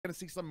gonna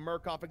see some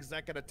Murkoff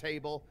exec at a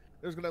table.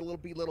 There's gonna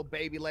be little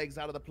baby legs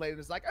out of the plate, and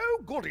it's like,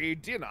 oh, goody,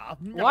 dinner.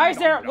 Why is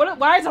there?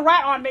 Why is a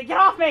rat on me? Get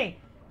off me!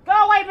 Go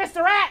away,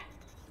 Mr. Rat!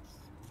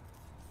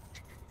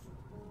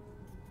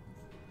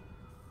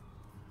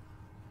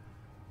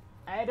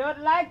 I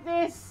don't like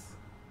this.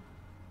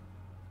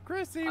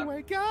 Chrissy,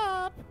 wake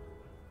up!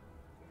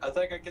 I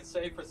think I can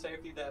say for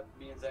safety that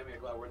me and Sammy are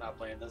glad we're not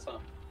playing this, huh?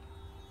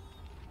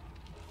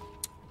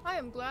 I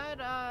am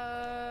glad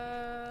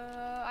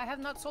I have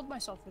not sold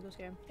myself for this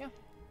game. Yeah.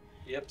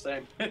 Yep,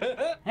 same.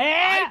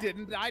 I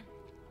didn't.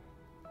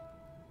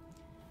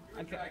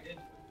 Okay.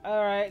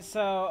 Alright,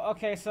 so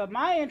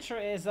my intro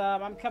is,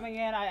 I'm coming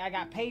in, I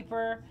got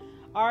paper.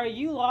 Are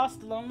you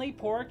lost, lonely,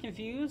 poor,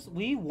 confused?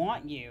 We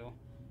want you.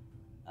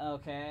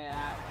 Okay,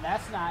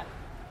 that's not...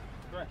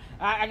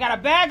 I got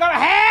a bag on a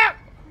hat!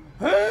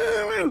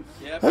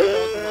 Yep.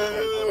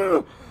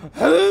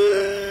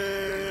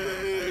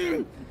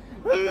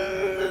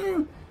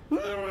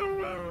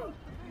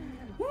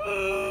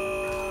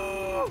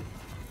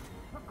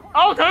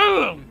 Oh,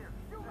 damn!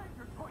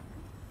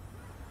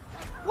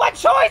 What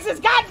choices?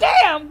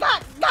 Goddamn!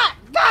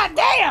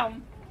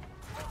 Goddamn!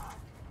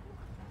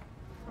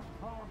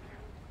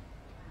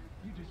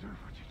 You deserve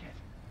what you get.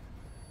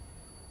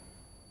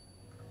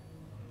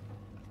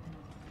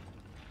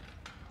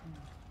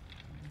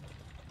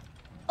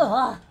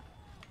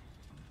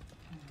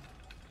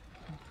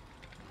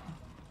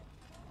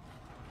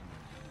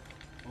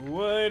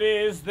 What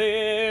is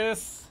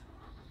this?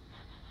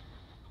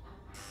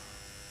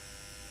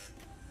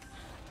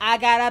 I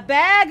got a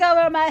bag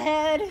over my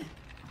head.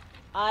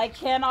 I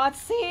cannot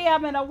see.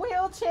 I'm in a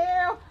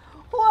wheelchair.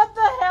 What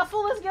the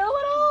hell is going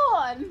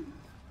on?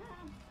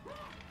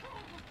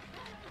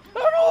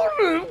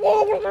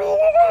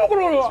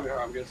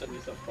 I'm gonna send you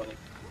something funny.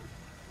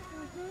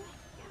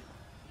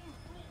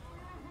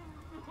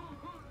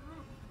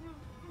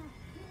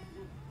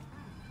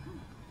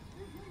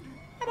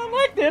 I don't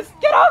like this.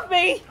 Get off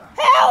me!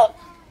 Help!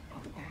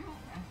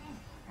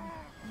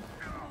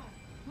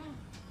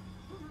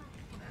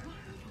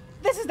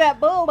 This is that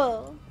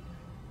boo-boo.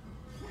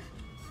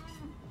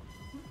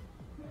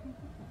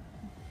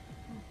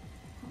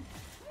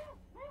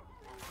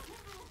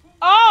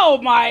 Oh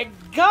my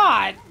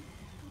god!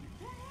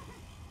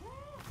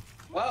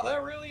 Wow,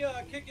 they're really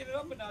kicking it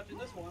up a notch in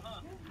this one,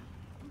 huh?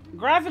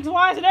 Graphics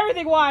wise and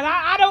everything wise,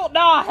 I don't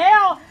know.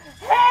 Hell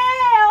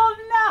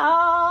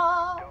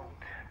no!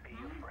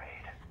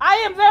 I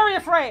am very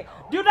afraid.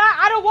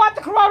 I don't want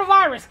the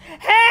coronavirus.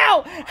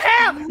 Hell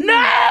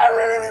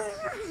no!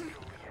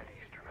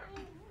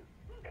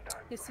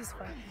 This is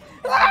fun.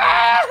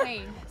 Ah!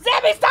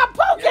 Sammy, stop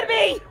poking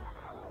me!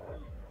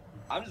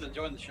 I'm just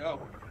enjoying the show.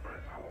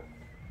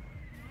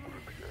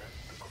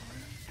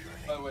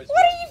 By the way,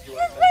 What are you doing?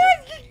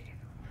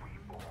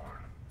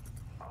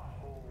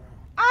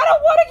 I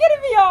don't want to get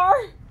in VR.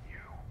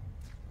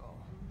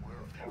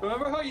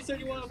 Remember how you said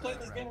you wanted to play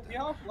this game in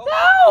VR?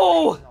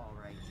 No!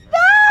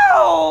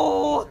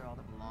 No!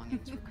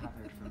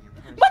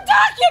 My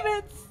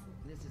documents!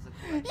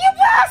 You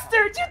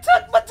bastard! You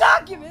took my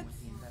documents!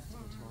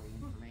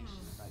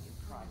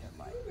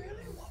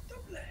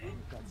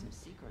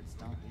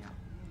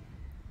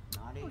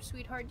 Oh,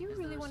 sweetheart, do you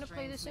really want to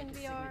play this in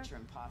VR?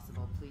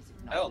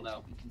 Hell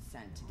no.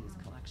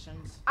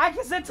 I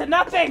consent to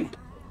nothing!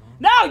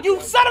 No, you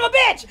son of a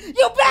bitch!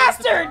 You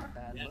bastard!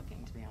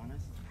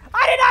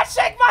 I did not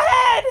shake my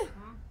head!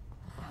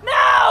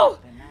 No!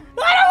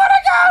 I don't want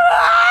to go!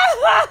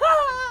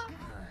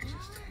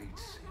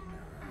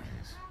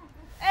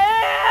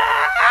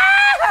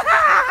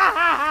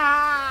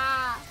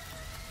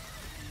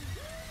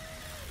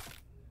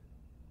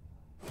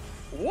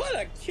 What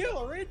a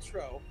killer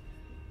intro!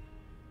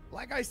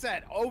 Like I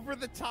said, over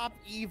the top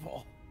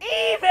evil.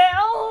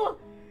 Evil!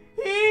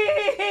 Evil!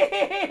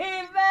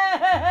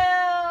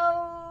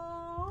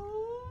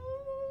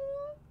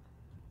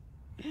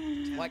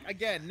 Like,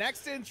 again,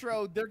 next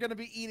intro, they're gonna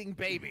be eating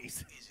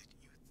babies.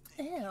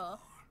 Ew.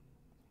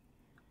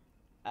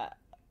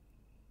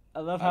 I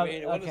love how,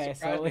 okay,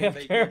 so we have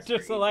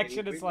character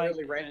selection, it's like,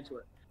 really ran into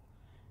it.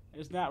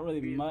 there's not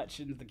really much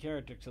in the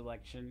character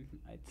selection,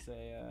 I'd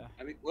say,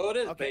 I mean, well, it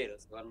is beta,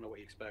 so I don't know what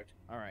you expect.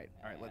 Alright,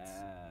 let's...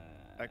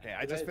 Okay,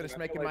 I just finished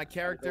making my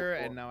character,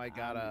 and now I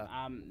gotta...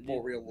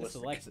 more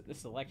realistic. This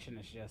selection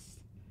is just,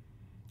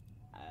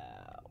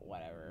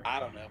 whatever. I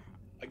don't know.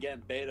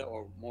 Again, beta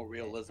or more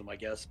realism, I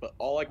guess, but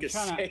all I can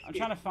say... I'm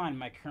trying to find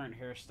my current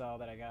hairstyle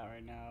that I got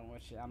right now,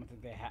 which I don't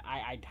think they have.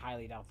 I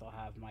highly doubt they'll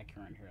have my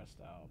current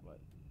hairstyle, but...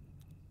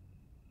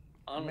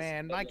 Honestly,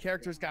 man, my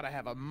character's gotta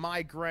have a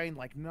migraine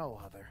like no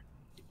other.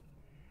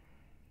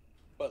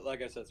 But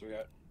like I said,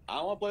 sweetheart, I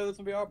don't want to play this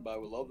in VR, but I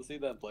would love to see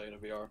them play it in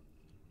VR.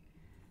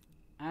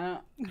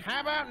 How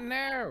about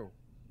no?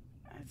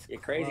 You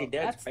crazy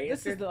Dutch bastard.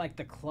 This is like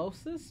the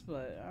closest,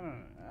 but I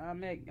don't know. I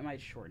might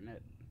shorten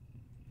it.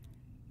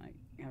 Like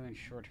having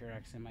short hair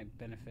actually might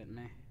benefit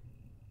me.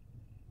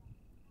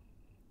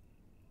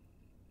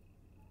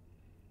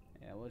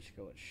 Yeah, we'll just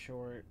go with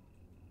short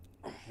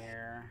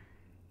hair.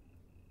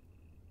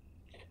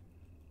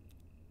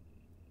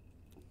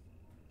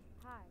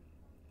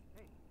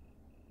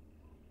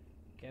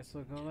 guess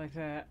we'll go like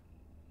that.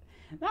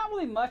 Not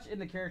really much in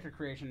the character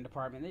creation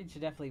department. They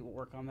should definitely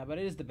work on that, but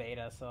it is the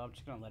beta, so I'm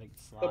just gonna let it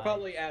slide. They'll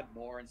probably add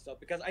more and stuff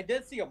because I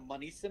did see a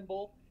money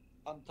symbol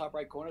on the top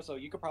right corner, so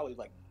you could probably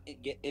like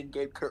get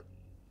in-game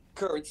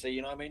currency.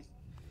 You know what I mean?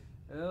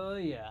 Oh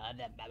yeah,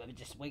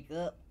 just wake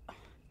up.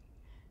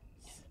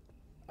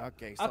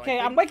 Okay. So Okay,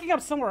 I'm waking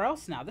up somewhere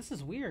else now. This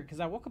is weird because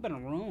I woke up in a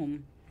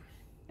room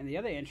in the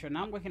other intro.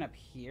 Now I'm waking up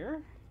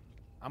here.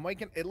 I'm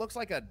waking. It looks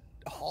like a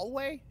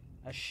hallway.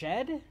 A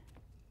shed.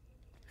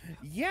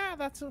 Yeah,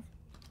 that's a.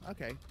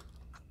 Okay.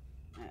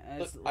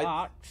 It's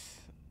locked.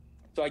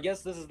 So I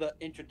guess this is the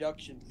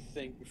introduction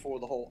thing before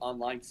the whole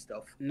online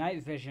stuff.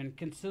 Night vision,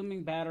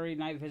 consuming battery,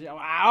 night vision.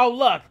 Oh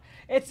look,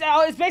 it's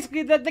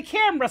basically the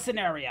camera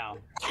scenario.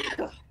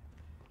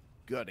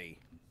 Goody.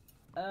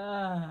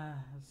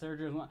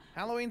 Surgery.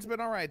 Halloween's been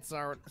alright,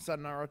 son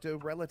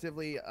Naruto.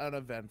 Relatively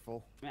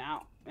uneventful.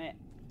 Now,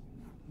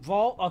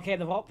 vault. Okay,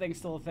 the vault thing's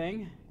still a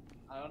thing.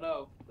 I don't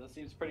know. That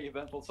seems pretty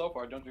eventful so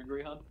far. Don't you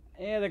agree, hon?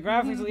 Yeah, the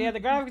graphics. Yeah,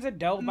 the graphics are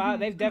dope.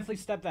 They've definitely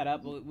stepped that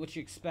up, which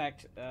you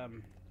expect.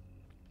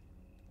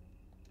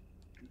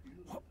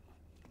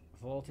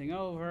 Vaulting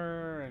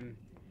over, and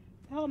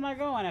the hell am I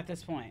going at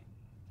this point?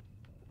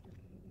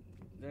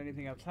 Is there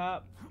anything up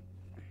top?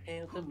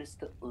 Hail to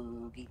Mr.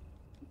 Oogie.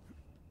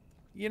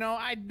 You know,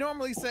 I'd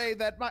normally say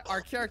that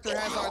our character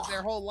has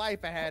their whole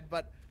life ahead,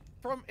 but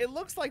it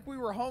looks like we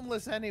were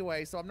homeless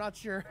anyway, so I'm not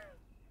sure.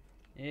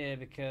 Yeah,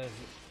 because.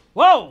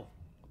 Whoa!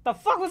 What the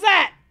fuck was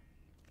that?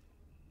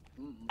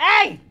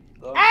 Hey!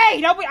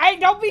 Hey!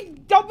 Don't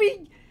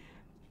be.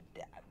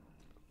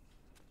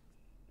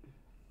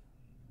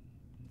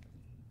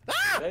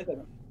 Ah!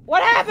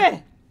 What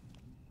happened?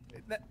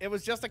 It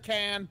was just a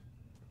can.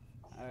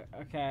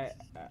 Okay.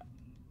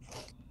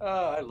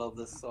 Oh, I love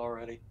this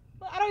already.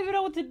 I don't even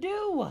know what to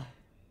do.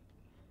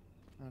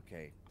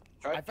 Okay.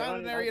 Try, I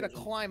found an area to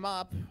climb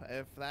up,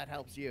 if that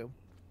helps you.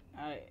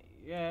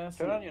 Yeah.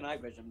 Turn on your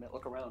night vision.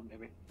 Look around,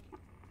 maybe.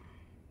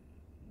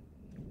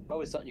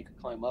 Probably something you could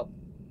climb up.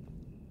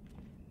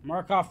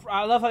 Mark off.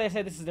 I love how they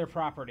say this is their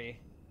property.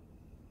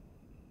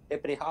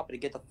 Hippity hoppity,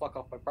 get the fuck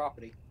off my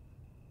property.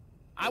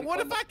 I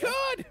would if I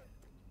could!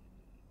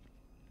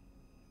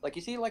 Like,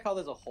 you see, like, how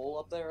there's a hole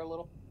up there a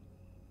little?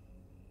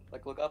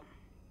 Like, look up.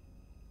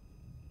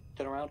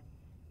 Turn around.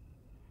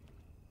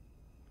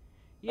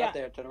 Yeah. Right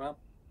there, turn around.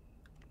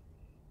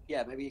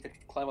 Yeah, maybe you could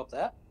climb up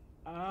that?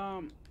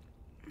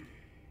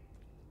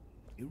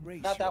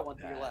 Erase Not that your one,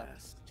 to your left.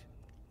 past.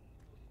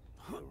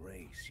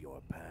 Erase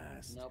your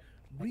past. Nope.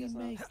 I guess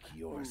not. Remake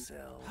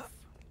yourself.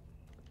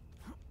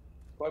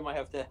 Boy, I might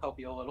have to help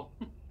you a little.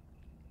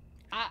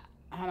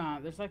 Hold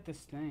on. There's like this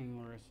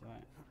thing where it's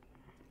like.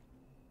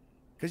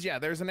 Because, yeah,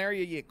 there's an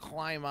area you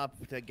climb up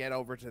to get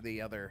over to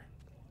the other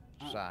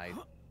side.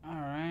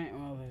 Alright,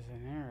 well, there's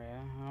an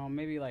area. Oh,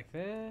 maybe like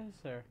this,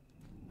 or...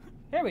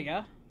 Here we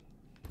go.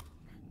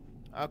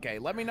 Okay,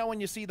 let me know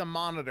when you see the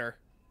monitor.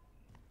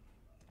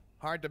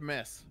 Hard to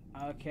miss.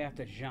 Okay, I have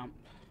to jump.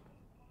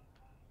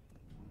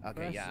 Okay,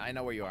 Press yeah, I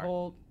know where you are.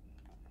 Hold.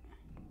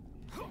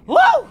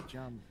 Whoa!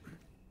 Jump.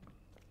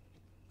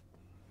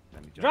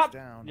 Let me jump Drop.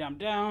 down. Jump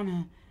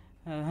down.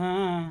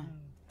 Holy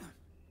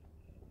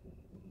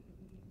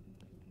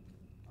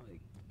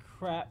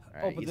crap.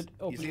 All right, you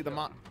see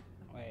the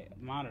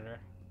monitor.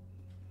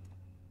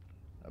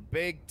 A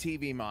big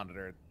TV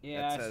monitor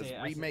Yeah, that I says see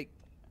it, remake.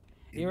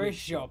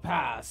 Erase your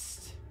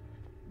past.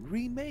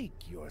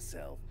 Remake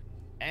yourself.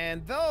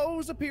 And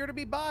those appear to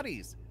be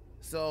bodies.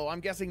 So I'm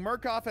guessing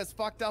Murkoff has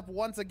fucked up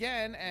once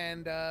again,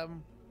 and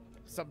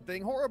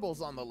something horrible's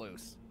on the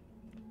loose.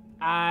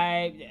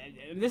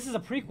 This is a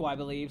prequel, I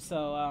believe.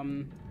 So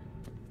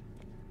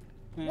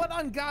What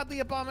ungodly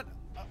abomination?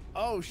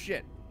 Oh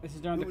shit! This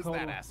is during the Who is Cold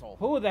that War. asshole?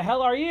 Who the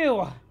hell are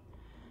you?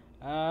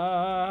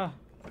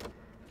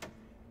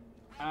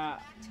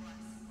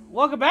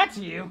 Welcome back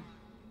to you.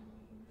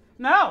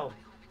 No.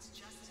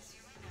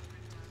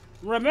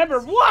 Remember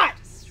what?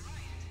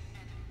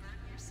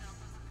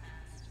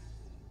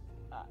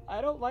 I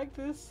don't like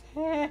this.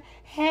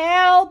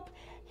 Help!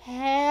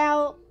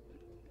 Help!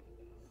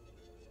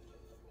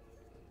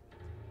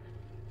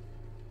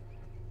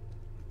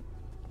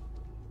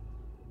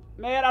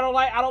 Man, I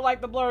don't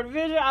like the blurred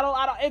vision. I don't.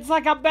 It's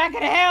like I'm back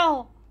in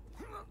hell.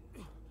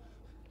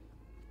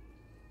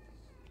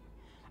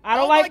 I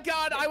don't like. Oh my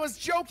god! I was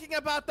joking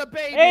about the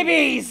baby.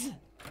 Babies.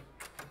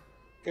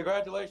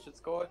 Congratulations,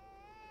 Koi.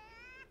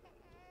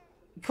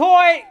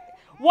 Koi,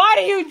 why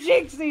do you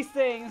jinx these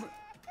things?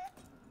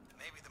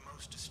 Maybe the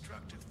most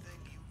destructive thing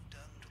you've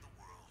done to the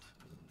world.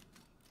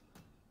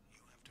 You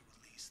have to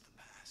release the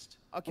past.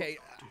 Okay,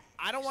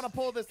 I don't want to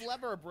pull this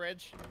lever,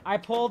 Bridge. I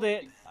pulled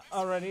it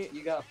already.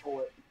 You gotta pull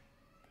it.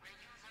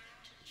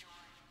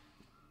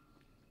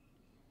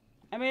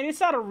 I mean, it's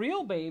not a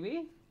real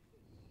baby.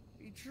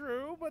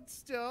 True, but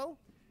still.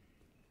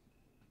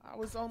 I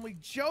was only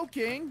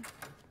joking.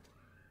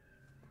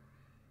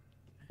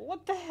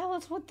 What the hell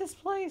is with this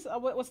place? Oh,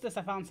 what's this?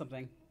 I found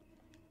something.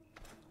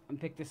 And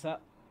pick this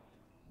up.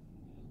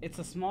 It's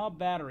a small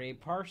battery,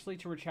 partially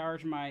to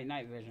recharge my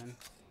night vision.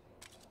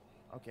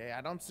 Okay,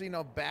 I don't see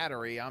no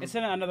battery. It's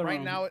in another right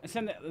room. now. It's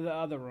in the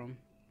other room.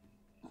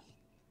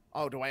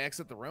 Oh, do I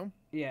exit the room?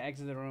 Yeah,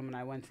 exit the room, and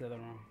I went to the other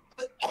room.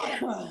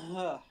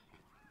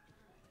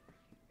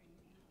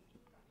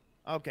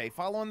 Okay,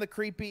 following the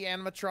creepy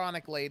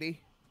animatronic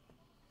lady.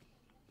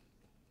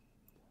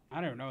 I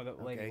don't know where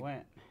that lady Okay.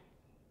 went.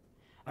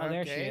 Oh,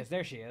 there she Okay. is.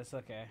 There she is.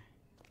 Okay.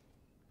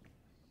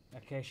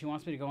 Okay, she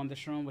wants me to go in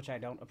this room, which I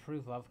don't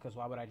approve of, because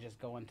why would I just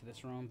go into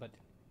this room? But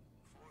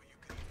Before you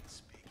can even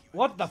speak, you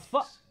what the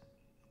fuck?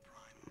 the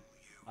primal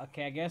you.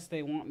 Okay, I guess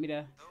they want me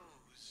to.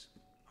 Those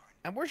are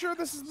And we're sure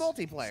this is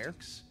multiplayer.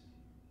 instincts.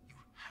 You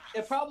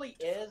have It probably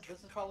is.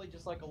 This is probably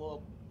just like a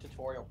little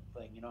tutorial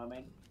thing. You know what I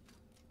mean?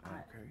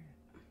 Okay.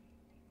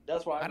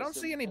 That's why I don't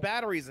see any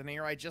batteries in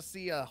here. I just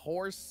see a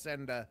horse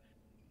and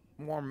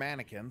more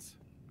mannequins.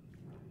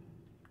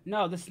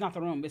 No, this is not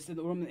the room. It's the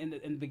room in the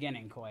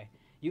beginning, Koi.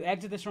 You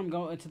exit this room,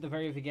 go into the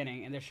very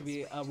beginning, and there should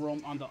be a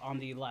room on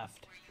the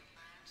left.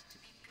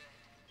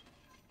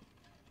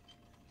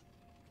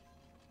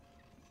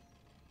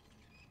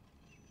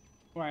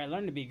 Where I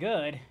learned to be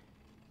good.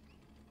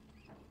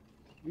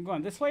 I'm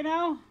going this way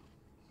now?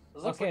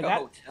 This looks Okay, like a that-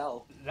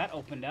 hotel. That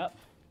opened up.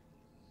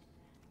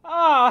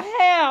 Oh,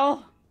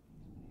 hell!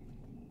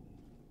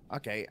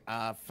 Okay,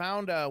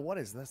 found what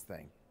is this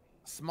thing?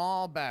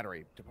 Small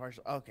battery to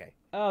partial. Okay,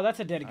 Oh, that's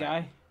a dead All guy.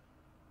 right.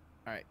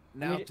 all right.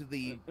 Now me- to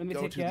the let me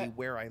go take to the that.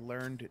 where I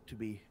learned to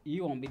be.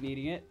 You won't be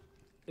needing it.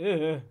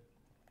 Ugh.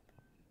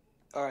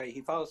 All right,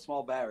 he found a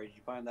small battery. Did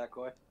you find that,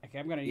 Koi? Okay,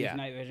 I'm gonna use Yeah,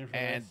 night vision for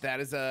And this. that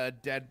is a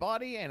dead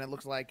body, and it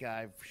looks like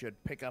I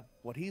should pick up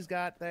what he's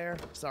got there.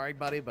 Sorry,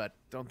 buddy, but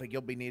don't think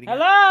you'll be needing it.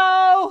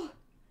 Hello?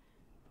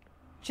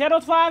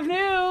 Channel 5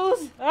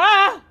 News!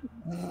 Ah!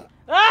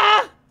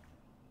 Ah!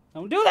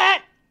 Don't do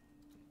that!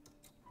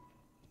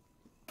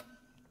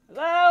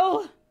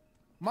 Hello?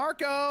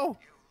 Marco!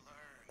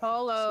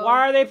 Polo.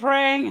 Why are they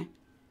praying?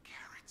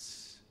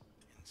 Carrots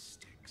and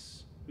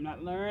sticks. I'm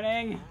not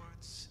learning.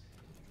 Rewards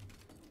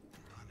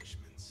and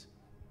punishments.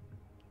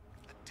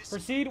 The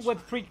Proceed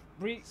with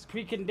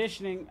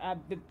preconditioning.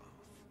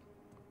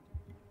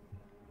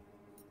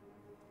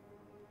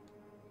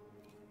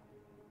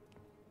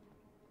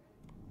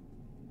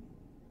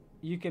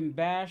 You can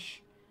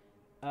bash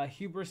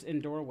hubris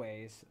in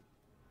doorways.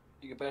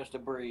 You can bash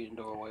debris in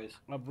doorways.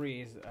 A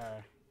breeze.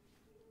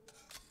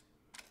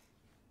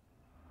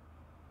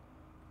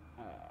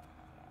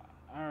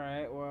 All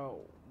right. Well,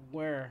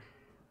 where?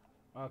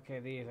 Okay,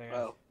 these. I guess.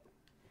 Oh.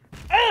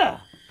 Ugh!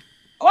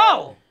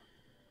 Whoa!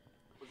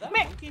 Was that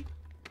Man. a monkey?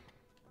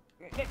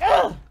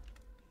 Ugh!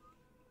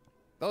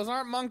 Those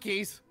aren't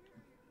monkeys.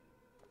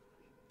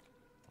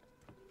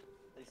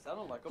 They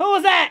sounded like Who them.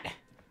 was that?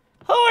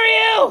 Who are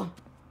you?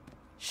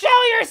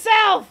 Show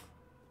yourself!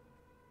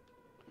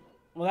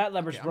 Well, that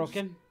lever's Okay, I'm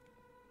broken.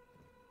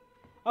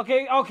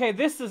 Okay,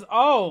 this is...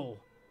 Oh.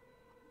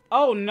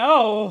 Oh,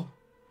 no.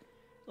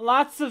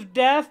 Lots of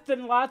death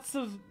and lots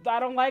of... I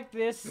don't like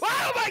this.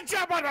 Oh my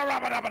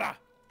God!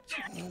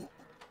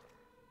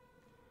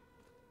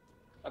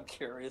 I'm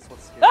curious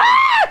what's scary.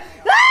 Ah!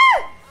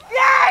 Ah!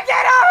 Yeah,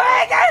 get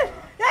over it!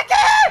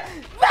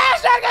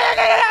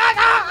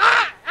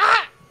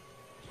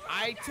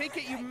 I take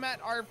it you met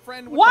our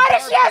friend with Why the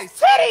does she have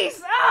barface.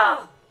 titties?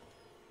 Oh!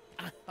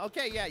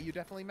 Okay, yeah, you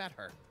definitely met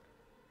her.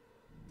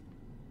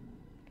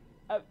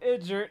 I'm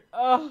injured.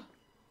 Oh.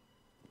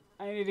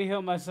 I need to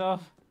heal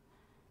myself.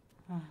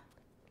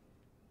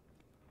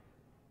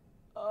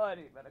 Oh, I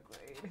need medical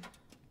aid.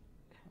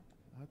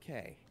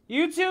 Okay.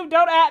 YouTube,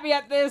 don't at me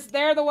at this.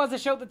 They're the ones that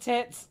showed the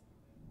tits.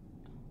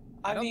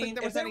 I don't mean, think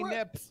there was if any were-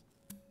 nips.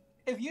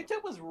 If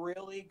YouTube was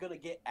really gonna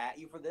get at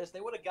you for this, they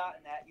would have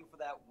gotten at you for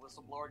that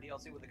whistleblower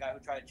DLC with the guy who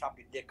tried to chop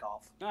your dick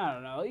off. I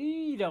don't know.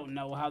 You don't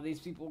know how these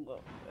people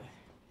look.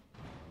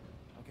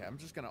 Okay, I'm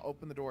just gonna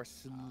open the door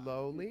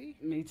slowly.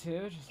 Me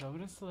too. Just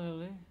open it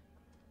slowly.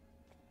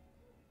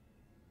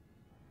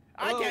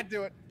 I Oh. can't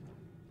do it.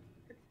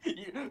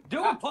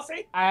 Do it,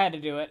 pussy! I had to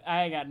do it.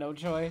 I ain't got no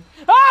choice.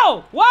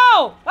 Oh!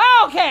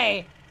 Whoa!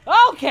 Okay!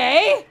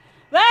 Okay!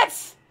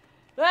 That's...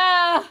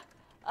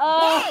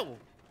 Whoa!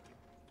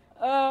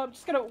 I'm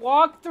just gonna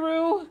walk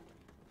through.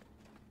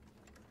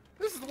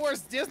 This is the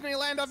worst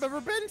Disneyland I've ever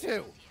been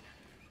to.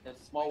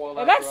 It's a small world.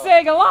 And after that's all.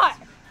 saying a lot.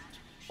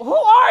 Who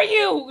are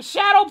you,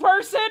 shadow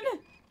person?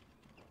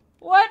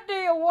 What do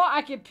you want?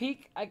 I can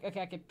peek.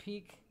 Okay, I can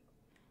peek.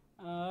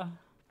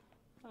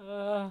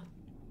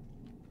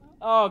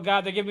 Oh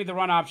god, they give me the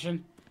run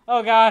option.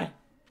 Oh god.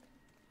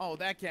 Oh,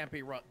 that can't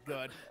be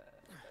good.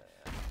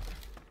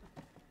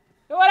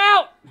 What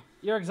out?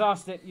 You're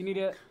exhausted. You need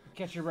to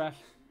catch your breath.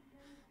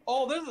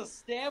 Oh, there's a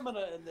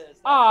stamina in this. That's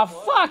Oh,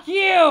 fun. fuck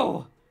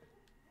you!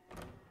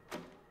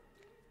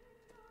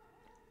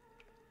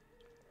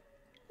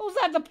 Who's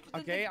that? The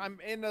Okay, I'm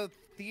in a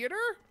theater?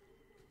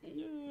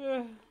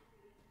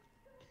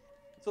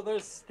 So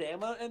there's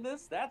stamina in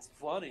this? That's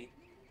funny.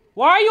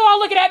 Why are you all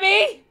looking at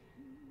me?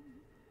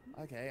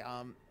 Okay,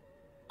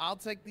 I'll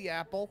take the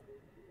apple.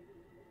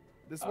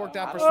 This worked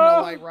out for I Snow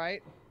don't- White,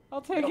 right?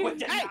 I'll take No, it. it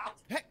did Hey! not.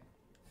 Hey!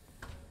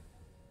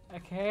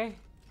 Okay.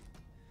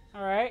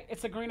 All right,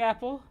 it's a green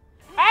apple.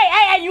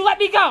 Hey, you let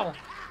me go!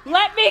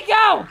 Let me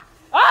go!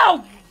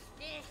 Oh!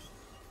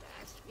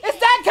 Is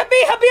that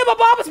Kamehameha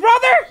Bob's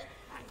brother?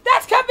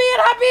 That's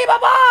Kamehameha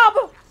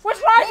Bob! Which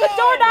rides the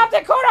doorknob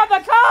to corner of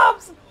the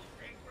Cubs!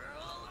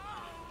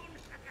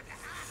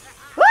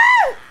 Woo!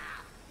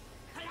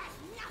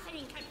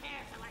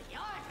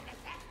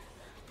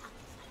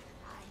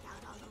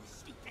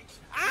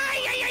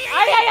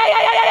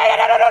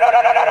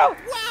 No!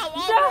 Wow,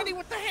 already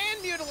with the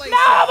hand mutilation!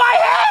 No, my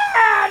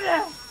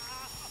hand!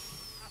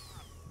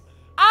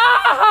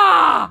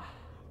 Ah!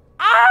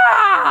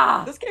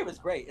 Ah! This game is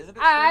great, isn't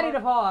it? I need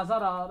to pause.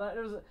 Hold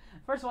on.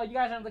 First of all, you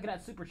guys aren't looking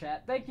at Super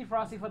Chat. Thank you,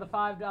 Frosty, for the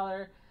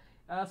 $5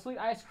 sweet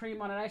ice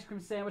cream on an ice cream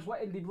sandwich.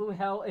 What in the blue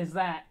hell is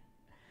that?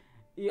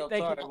 No,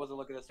 Thank sorry, you. I wasn't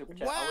looking at Super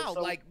Chat. Wow,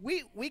 So... like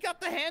we got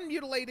the hand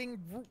mutilating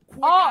quick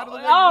Oh, out of the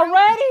way.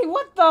 already?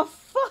 What the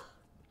fuck?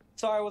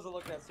 Sorry, I wasn't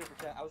looking at Super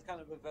Chat. I was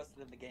kind of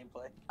invested in the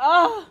gameplay.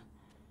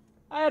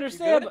 I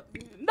understand, but...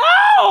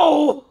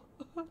 No!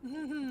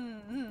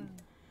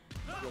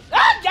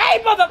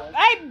 Hey, mother...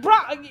 Hey, bro...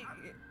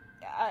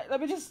 let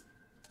me just...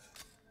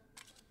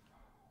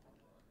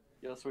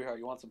 Yo, sweetheart,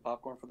 you want some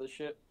popcorn for this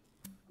shit?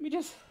 Let me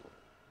just...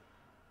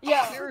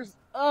 Yeah. Here's...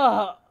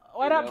 Why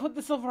not put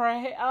this over our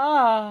head?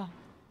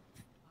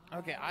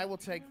 Okay, I will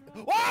take...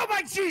 Oh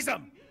my jeez!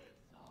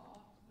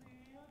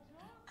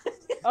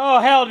 Oh,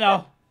 hell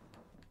no.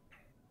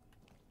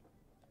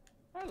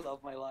 I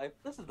love my life.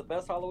 This is the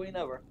best Halloween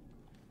ever.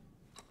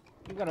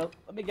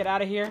 Let me get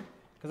out of here.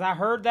 Because I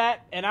heard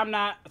that, and I'm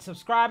not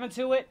subscribing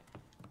to it.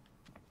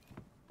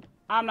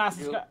 I'm not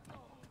subscribing.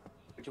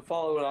 Would you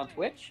follow it on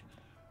Twitch?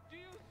 You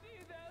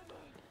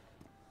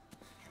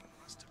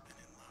must have been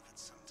in love at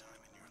some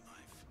time in your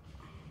life.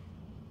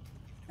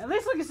 At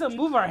least we can still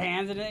move our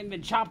hands, and it ain't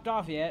been chopped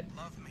off yet.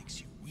 Love makes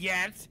you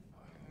Yet?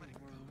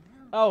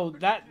 Oh,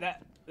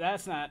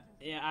 that's not...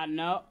 Yeah,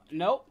 no.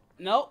 Nope.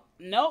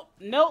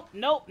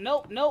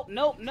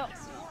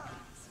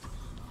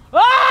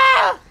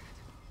 Ah!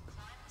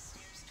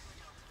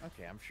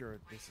 Okay, I'm sure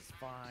this is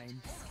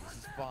fine. This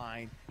is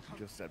fine.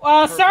 Just said.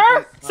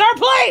 Sir,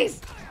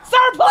 please!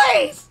 Sir,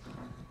 please!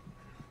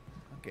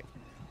 Okay.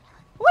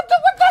 What the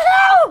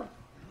hell?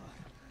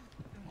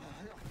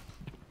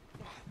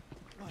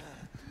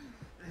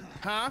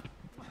 Huh?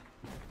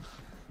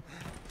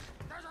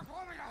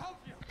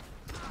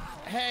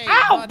 Hey.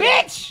 Ow, buddy.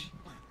 bitch!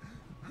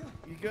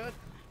 You good?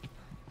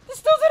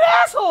 This dude's an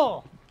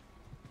asshole!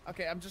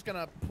 Okay, I'm just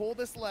gonna pull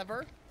this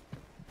lever.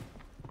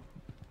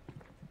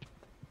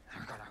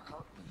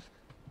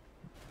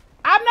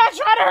 I'm not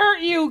trying to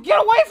hurt you! Get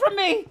away from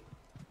me!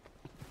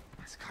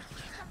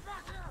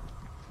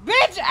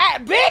 Bitch!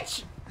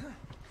 Bitch!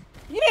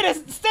 You need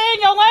to stay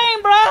in your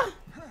lane, bruh!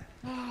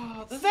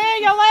 Stay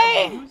in your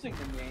lane! Confusing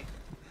to me.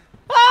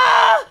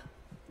 Ah!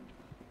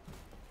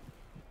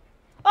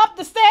 Up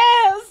the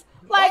stairs!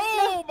 Like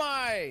Oh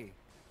my!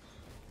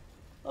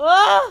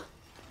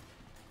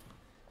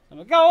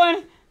 I'm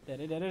going. No,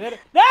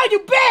 you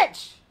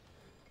bitch!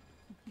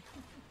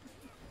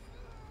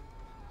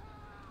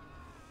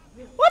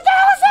 What the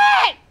hell is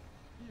that?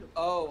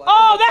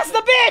 Oh, that's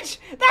the bitch!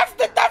 That's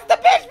the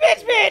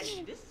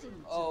bitch!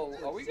 Oh,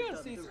 are we gonna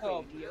see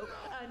some?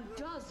 And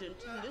doesn't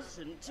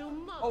listen to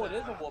mother. Oh, it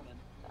is a woman.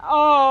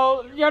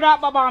 Oh, you're not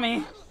my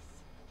mommy.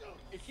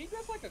 Is she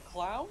dressed like a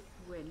clown?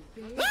 When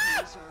babies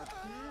are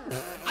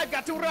bad. I've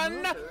got to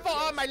run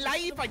for my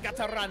life. I got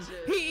to run.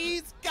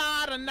 He's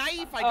got a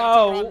knife. I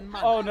got to run.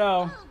 Oh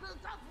no.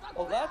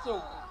 Oh, that's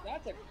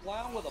a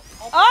clown with a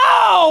puppet.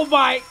 Oh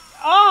my.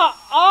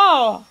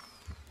 Oh.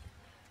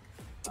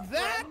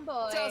 That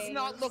does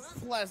not look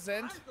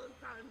pleasant.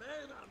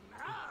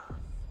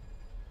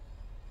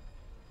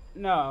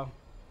 No. Oh,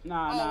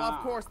 Nah.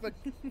 of course the.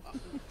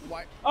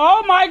 Why?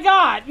 Oh my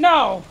God,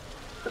 no.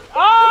 Buddy,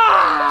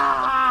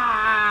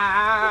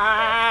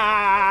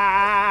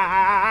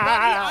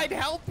 I'd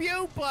help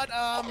you, but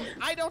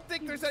I don't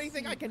think there's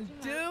anything I can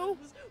do.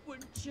 When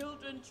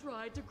children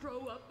try to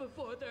grow up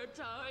before their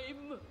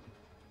time.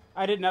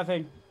 I did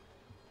nothing.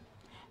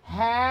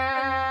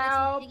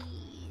 Help!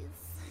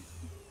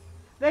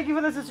 Thank you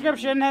for the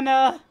subscription,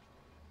 and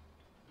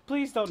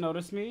please don't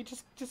notice me.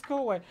 Just go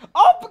away.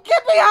 Oh,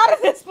 get me out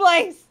of this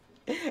place!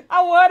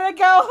 I want to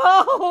go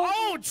home.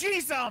 Oh,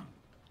 jeez,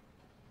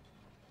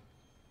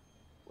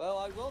 Well,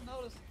 I will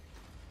notice.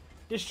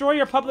 Destroy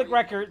your public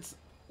records.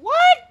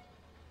 What?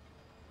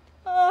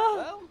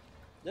 Well,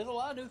 there's a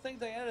lot of new things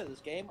they added to this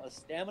game. A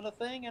stamina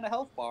thing and a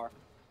health bar.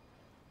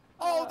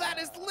 Oh, that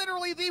is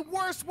literally the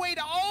worst way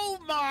to. Oh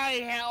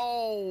my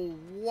hell!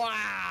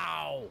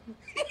 Wow.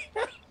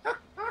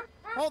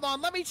 Hold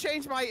on, let me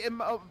change my.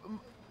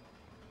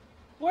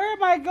 Where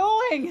am I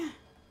going?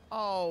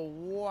 Oh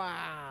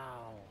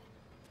wow.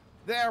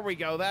 There we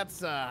go.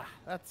 That's.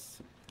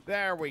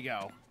 There we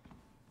go.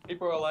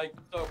 People are like,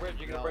 "So, Rich,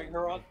 you gonna bring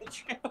her on the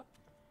channel?"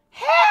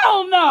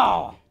 Hell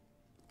no!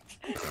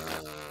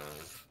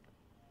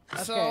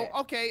 So,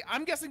 okay,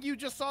 I'm guessing you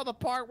just saw the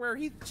part where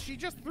she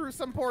just threw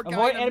some poor guy.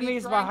 Avoid in a meat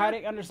enemies by grinder?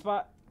 hiding under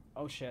spot.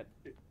 Oh shit.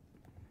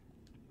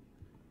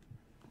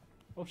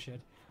 Oh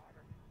shit.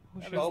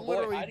 That Oh is boy,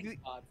 literally hiding the-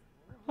 spot.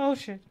 Oh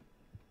shit.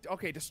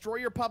 Okay, destroy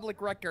your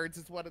public records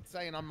is what it's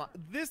saying on my.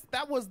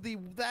 That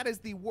is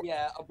the worst.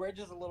 Yeah, Abridged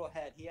is a little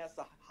ahead. He has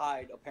to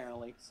hide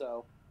apparently.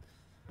 So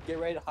get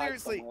ready to hide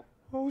Seriously. somewhere.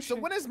 Oh So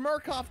shit. when is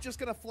Murkoff just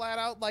gonna flat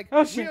out like,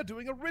 Oh, we shit. are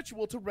doing a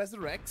ritual to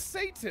resurrect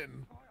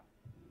Satan?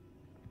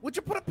 Would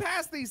you put it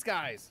past these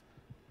guys?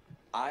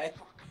 I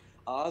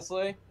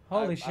honestly,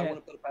 Holy I shit.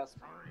 wouldn't put it past.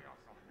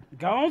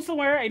 Going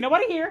somewhere. Ain't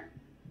nobody here.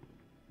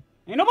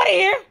 Ain't nobody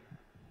here.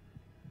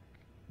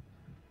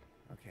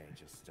 Okay,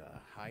 just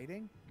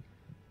hiding.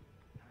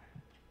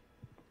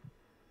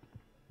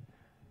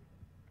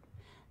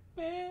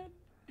 Man,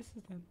 this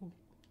is that cool.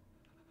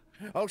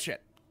 Oh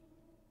shit.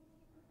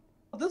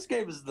 This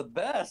game is the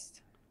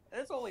best.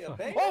 It's only a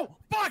beta. Oh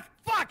fuck!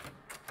 Fuck!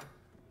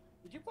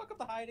 Did you fuck up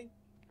the hiding,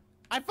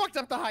 I fucked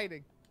up the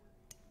hiding.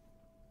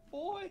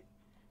 boy?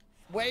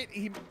 Wait,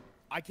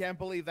 I can't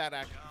believe that.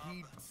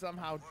 He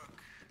somehow. Work,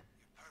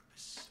 your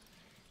purpose.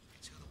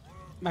 It's who the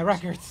world My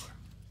records.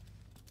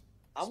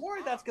 I'm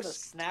worried that's gonna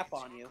snap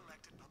on you.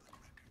 collected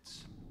public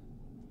records.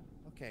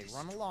 Okay,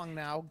 run along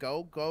now.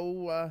 Go.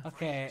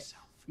 Okay.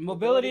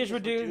 Mobility is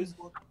reduced.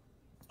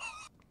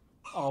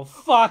 Oh,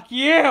 fuck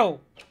you!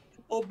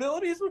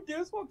 Mobility is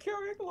reduced while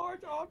carrying large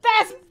objects.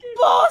 That's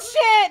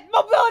bullshit!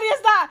 Mobility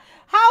is not.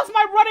 How's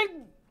my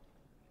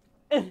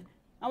running?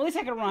 At least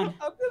I can run.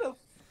 I'm gonna.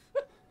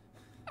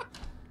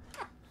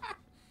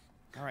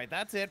 All right,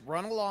 that's it.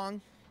 Run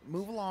along.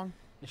 Move along.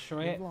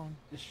 Destroy Move it. along.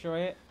 Destroy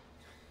it.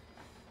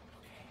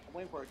 I'm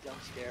waiting for a jump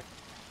scare.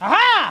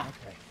 Aha!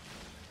 Okay.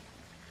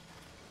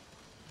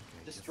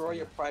 Destroy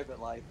your private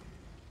life.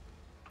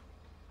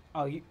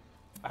 Oh, you.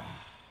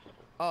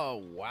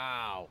 Oh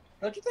wow.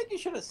 Don't you think you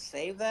should have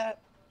saved that?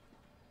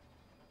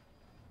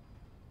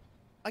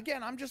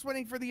 Again, I'm just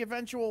waiting for the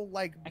eventual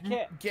like I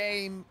can't-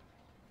 game.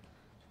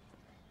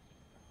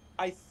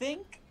 I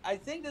think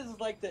this is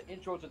like the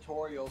intro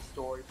tutorial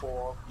story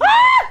for.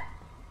 Ah!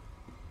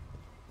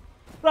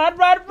 Run,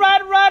 run,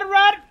 run, run,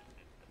 run!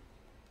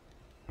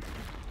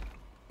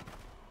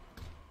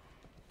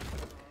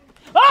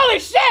 Holy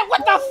shit!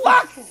 What the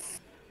fuck? Who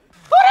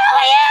the hell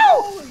are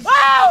you?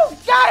 Oh!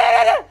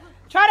 Got it!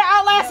 Try to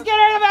outlast get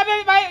out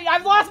of my.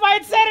 I've lost my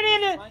insanity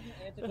in it. Find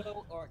the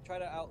antidote or try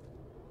to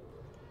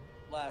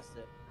outlast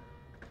it.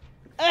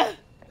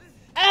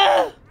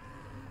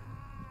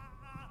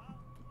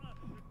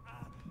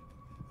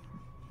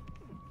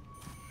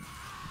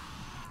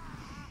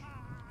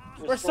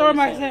 Restore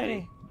my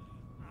sanity.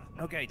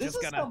 Okay, This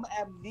just is gonna. some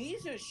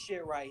amnesia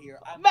shit right here.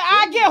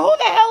 I get who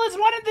the hell is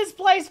running this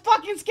place?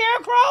 Fucking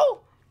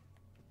Scarecrow?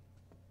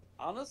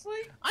 Honestly,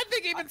 I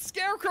think even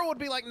Scarecrow would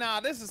be like, nah,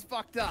 this is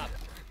fucked up.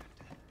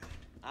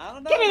 I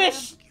don't know. Give me man.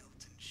 this.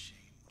 Guilt and shame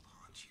will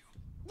haunt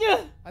you.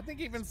 Yeah. I think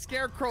even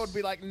Scarecrow would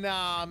be like,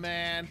 nah,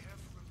 man. Careful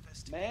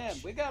investigation. Man,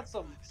 we got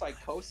some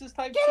psychosis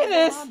type Give shit me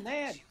going this. on.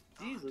 Man,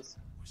 Jesus.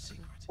 Or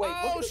secrets. Wait, look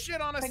Oh at the- shit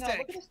on a hang on, stick.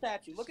 look at the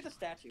statue. Look at the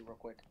statue real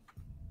quick.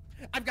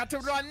 I've got to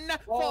run.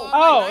 Whoa. for my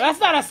Oh, life. that's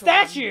not a I've got to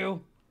run. statue.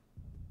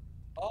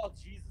 Oh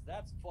Jesus,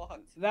 that's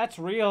fucked. That's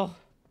real.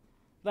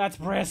 That's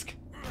brisk.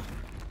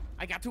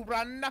 I got to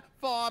run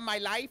for my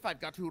life. I've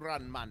got to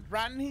run, man.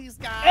 Run, he's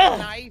got Ugh. a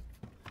knife.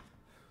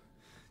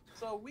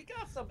 So we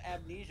got some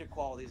amnesia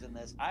qualities in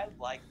this. I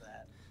like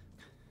that.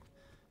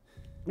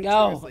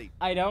 No, Seriously.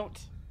 I don't.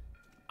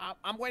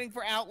 I'm waiting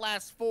for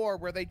Outlast 4,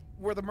 where the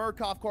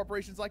Murkoff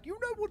Corporation's like, you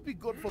know what would be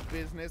good for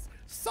business?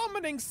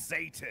 Summoning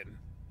Satan.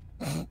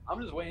 I'm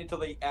just waiting until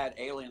they add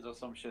aliens or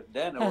some shit.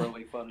 Then it'll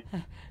really funny.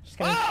 Just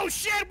gonna Oh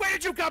shit! Where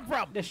did you come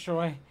from?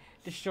 destroy,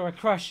 destroy,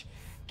 crush,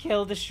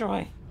 kill,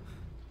 destroy,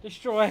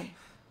 destroy.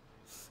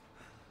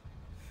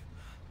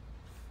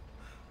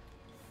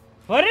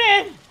 Put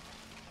it in.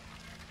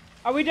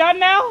 Are we done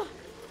now?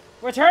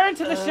 Return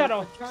to the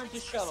shuttle. Return to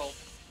shuttle.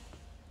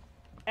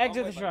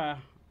 Exit wait, the trial.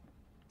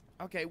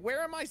 Okay,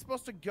 where am I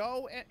supposed to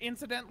go?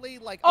 Incidentally,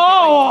 like. Okay,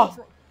 Oh!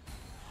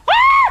 Ah!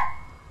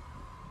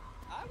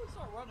 I would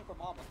start running for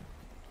Mama.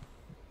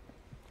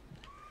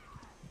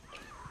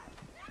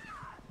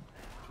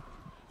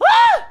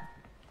 Ah!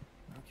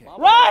 Okay.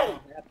 Mama Run!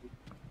 would be happy.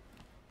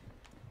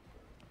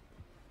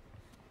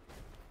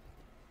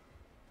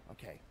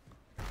 Okay.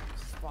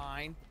 This is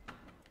fine.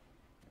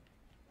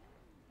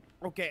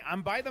 Okay,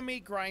 I'm by the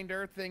meat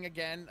grinder thing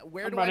again.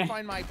 Where I'm do running. I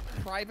find my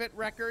private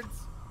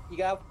records? You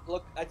gotta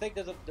look. I think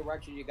there's a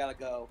direction you gotta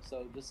go.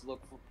 So just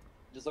look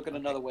in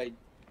another way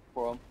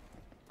for them.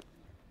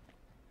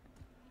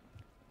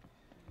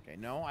 Okay,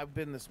 no, I've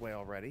been this way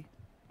already.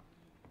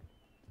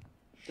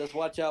 Just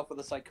watch out for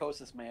the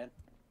psychosis, man.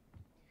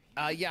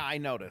 Yeah, I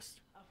noticed.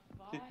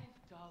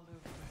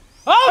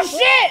 Oh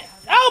shit!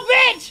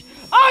 Oh bitch!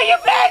 Oh you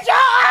bitch!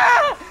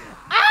 Ah!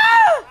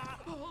 Ah!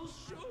 I'll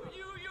show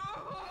you your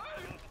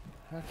heart.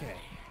 Okay.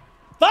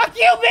 Fuck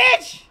you,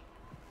 bitch!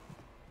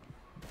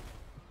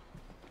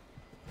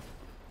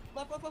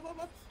 Left, left, left, left,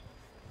 left.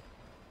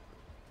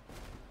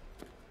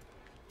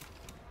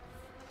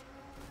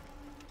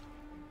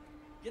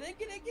 Get in,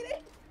 get in, get in!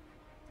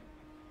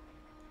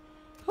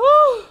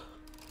 Whew.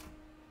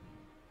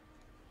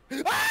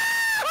 Ah!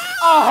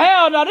 Oh,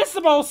 hell no. This is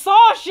some old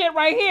Saw shit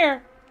right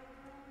here.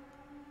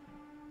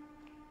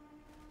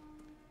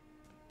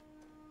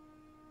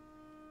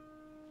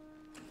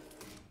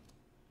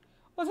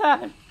 What's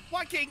happening?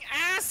 Fucking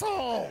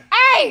asshole!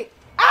 Hey!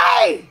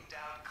 Hey!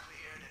 Doubt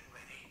cleared and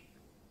ready.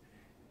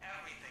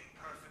 Everything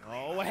perfectly.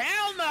 Oh,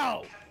 hell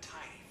no! Kept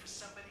tidy for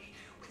somebody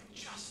with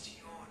just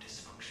your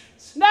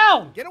dysfunctions.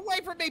 No! Get away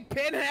from me,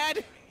 Pinhead!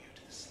 Bring you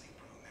to the sleep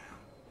room now.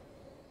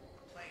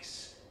 A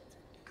place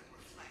you can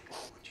reflect on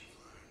what you've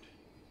learned.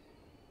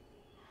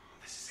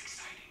 This is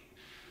exciting.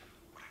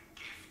 What a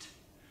gift.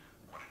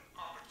 What an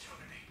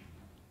opportunity.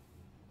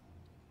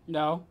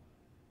 No.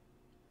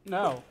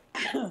 No.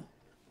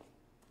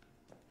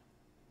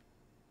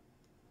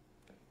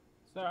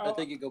 So, I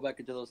think you go back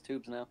into those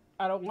tubes now.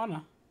 I don't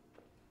wanna.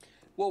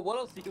 Well, what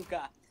else do you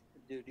got,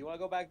 dude? Do you want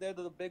to go back there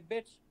to the big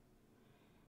bitch?